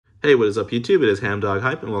Hey, what is up YouTube? It is HamDawg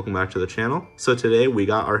Hype and welcome back to the channel. So today we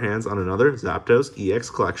got our hands on another Zapdos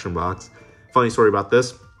EX Collection box. Funny story about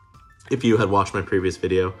this, if you had watched my previous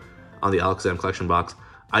video on the Alakazam Collection box,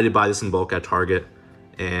 I did buy this in bulk at Target.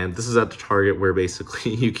 And this is at the Target where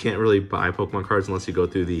basically you can't really buy Pokemon cards unless you go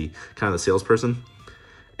through the kind of the salesperson.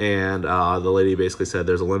 And the lady basically said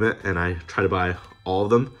there's a limit, and I tried to buy all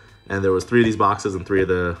of them. And there was 3 of these boxes and 3 of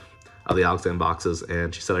the Alakazam boxes,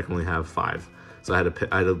 and she said I can only have 5. So I had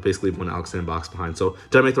to basically leave one Alakazam box behind. So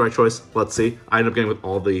did I make the right choice? Let's see. I ended up getting with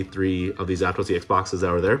all the 3 of these Zapdos EX boxes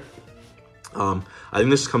that were there. I think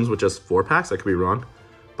this comes with just 4 packs. I could be wrong,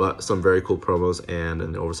 but some very cool promos and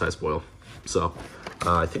an oversized foil. So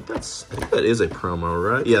I think that is a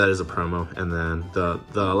promo, right? Yeah, that is a promo. And then the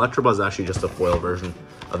Electabuzz is actually just a foil version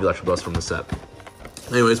of the Electabuzz from the set.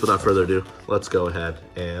 Anyways, without further ado, let's go ahead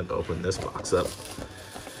and open this box up.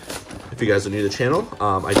 If you guys are new to the channel,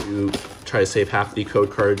 I do try to save half the code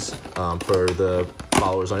cards for the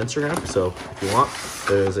followers on Instagram. So if you want,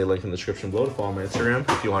 there's a link in the description below to follow my Instagram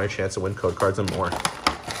if you want a chance to win code cards and more.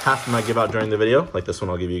 Half of them I give out during the video, like this one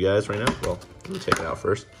I'll give you guys right now. Well, let me take it out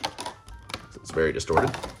first. It's very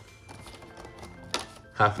distorted.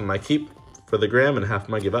 Half of them I keep for the gram and half of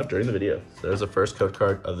them I give out during the video. So there's the first code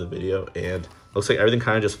card of the video, and looks like everything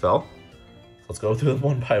kind of just fell. Let's go through them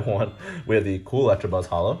one by one. We have the cool Electabuzz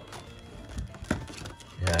Holo.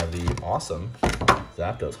 We have the awesome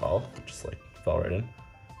Zapdos Holo, just like fell right in.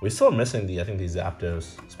 We still are missing I think the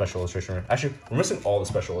Zapdos special illustration rare. Actually, we're missing all the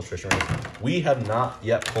special illustration rares. We have not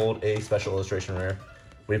yet pulled a special illustration rare.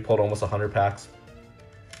 We've pulled almost 100 packs,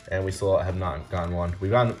 and we still have not gotten one.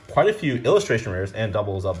 We've gotten quite a few illustration rares and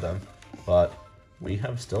doubles of them, but we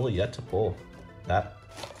have still yet to pull that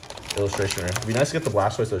illustration rare. It'd be nice to get the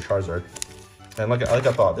Blastoise or the Charizard. And like I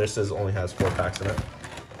thought, this only has 4 packs in it.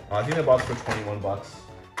 I think I bought this for 21 bucks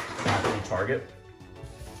at the Target.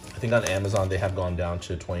 I think on Amazon they have gone down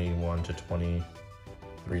to $21 to $23.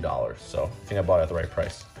 So I think I bought it at the right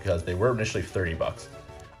price because they were initially 30 bucks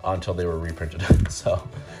until they were reprinted. So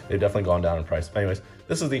they've definitely gone down in price. But anyways,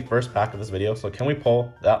 this is the first pack of this video. So can we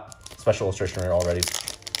pull that special illustration rare already?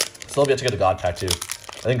 Still have yet to get the God Pack too.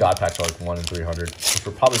 I think God Packs are like 1 in 300, which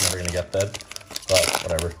we're probably never gonna get then, but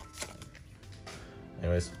whatever.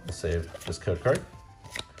 Anyways, we'll save this code card.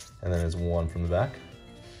 And then there's 1 from the back.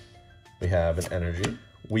 We have an Energy,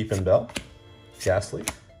 Weepin' Bell, Ghastly,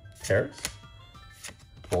 Paris,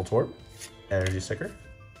 Voltorb, Energy Sticker,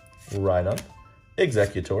 Rhydon,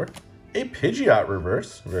 Executor, a Pidgeot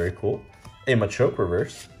reverse, very cool, a Machoke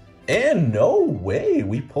reverse, and no way,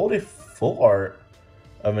 we pulled a full art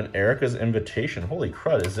of an Erica's Invitation. Holy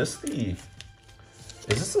crud, is this the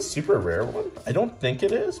super rare one? I don't think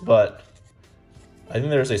it is, but I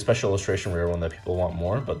think there's a special illustration rare one that people want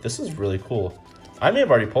more, but this is really cool. I may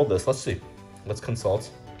have already pulled this. Let's see. Let's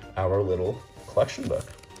consult our little collection book.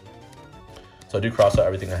 So I do cross out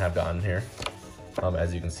everything I have gotten here.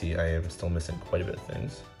 As you can see, I am still missing quite a bit of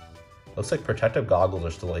things. Looks like protective goggles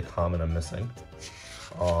are still a common I'm missing.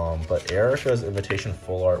 But Erica's Invitation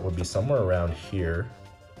full art would be somewhere around here.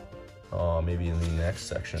 Maybe in the next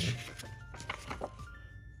section.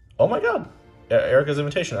 Oh my god! Erica's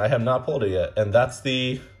Invitation. I have not pulled it yet, and that's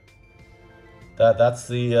the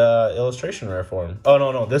illustration rare form. Oh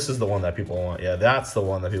no, this is the one that people want. Yeah, that's the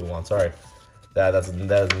one that people want. Sorry, that is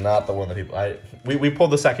not the one that people. We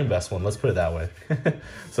pulled the second best one. Let's put it that way.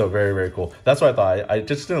 So very cool. That's what I thought. I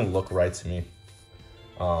just didn't look right to me.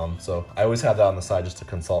 So I always have that on the side just to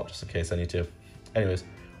consult, just in case I need to. Anyways,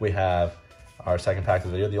 we have our second pack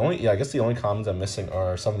of the video. I guess the only commons I'm missing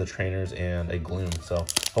are some of the trainers and a Gloom. So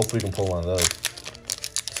hopefully we can pull one of those.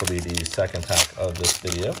 This will be the second pack of this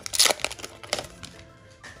video.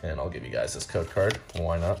 And I'll give you guys this code card.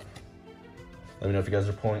 Why not? Let me know if you guys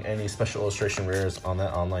are pulling any special illustration rares on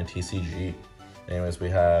that online TCG. Anyways, we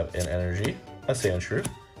have an Energy, a Sandshrew,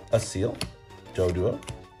 a Seal, Doduo,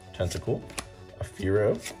 Tentacool, a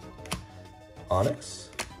Fearow, Onix,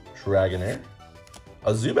 Dragonair,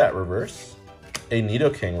 a Zubat reverse, a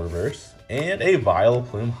Nidoking reverse, and a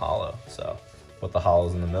Vileplume holo. So with the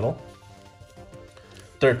holos in the middle.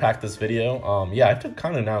 Third pack this video. Yeah, I have to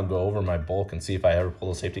kind of now go over my bulk and see if I ever pull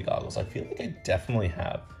the safety goggles. I feel like I definitely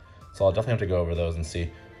have. So I'll definitely have to go over those and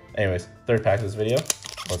see. Anyways, third pack this video.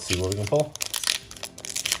 Let's see what we can pull.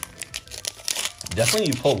 Definitely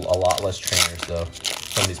you pulled a lot less trainers though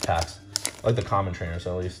from these packs. I like the common trainers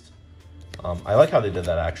at least. I like how they did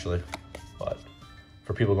that actually. But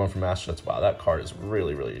for people going for master sets, wow, that card is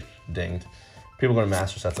really dinged. People going to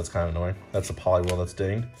master sets, that's kind of annoying. That's a Poliwhirl that's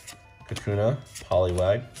dinged. Kakuna,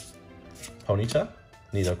 Poliwag, Ponyta,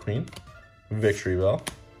 Nidoqueen, Victory Bell,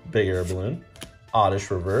 Big Air Balloon,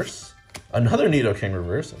 Oddish Reverse, Another Nidoking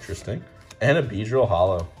reverse, interesting. And a Beedrill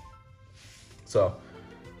holo. So,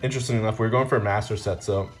 interesting enough, we're going for a master set,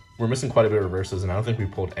 so we're missing quite a bit of reverses, and I don't think we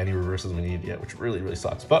pulled any reverses we needed yet, which really, really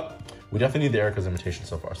sucks. But we definitely need the Erica's imitation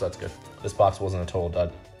so far, so that's good. This box wasn't a total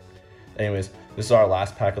dud. Anyways, this is our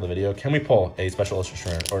last pack of the video. Can we pull a special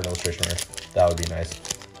illustration rare or an illustration rare? That would be nice.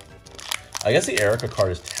 I guess the Erica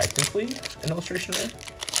card is technically an illustration rare.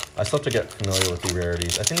 I still have to get familiar with the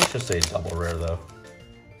rarities. I think it's just a double rare though.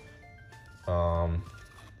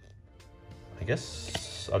 I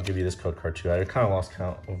guess I'll give you this code card too. I kind of lost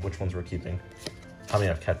count of which ones we're keeping. How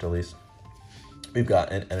many I've kept at least. We've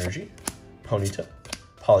got an Energy, Ponyta,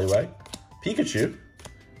 Poliwag, Pikachu,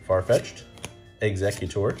 Farfetch'd,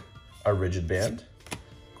 Executor, a Rigid Band,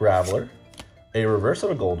 Graveler, a reverse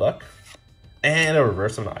of a Golduck, and a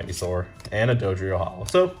reverse of an Ivysaur, and a Dodrio holo.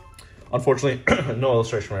 So, unfortunately, no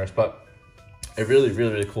illustration rares, but a really,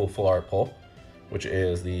 really, really cool full art pull, which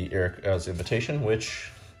is the Erica's Invitation,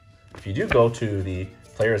 which, if you do go to the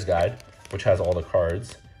player's guide, which has all the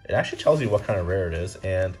cards, it actually tells you what kind of rare it is,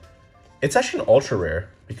 and it's actually an ultra rare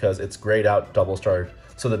because it's grayed out double starred.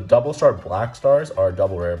 So the double star black stars are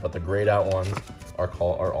double rare, but the grayed out ones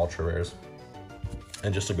are ultra rares.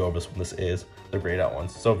 And just to go over this one, this is the grayed out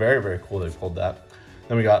ones. So very, very cool they pulled that.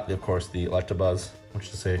 Then we got, of course, the Electabuzz, which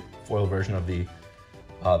is a foil version of the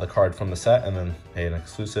card from the set, and then an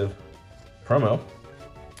exclusive promo,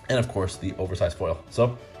 and of course the oversized foil.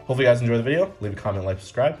 So hopefully you guys enjoy the video. Leave a comment, like,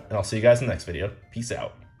 subscribe, and I'll see you guys in the next video. Peace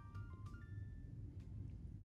out.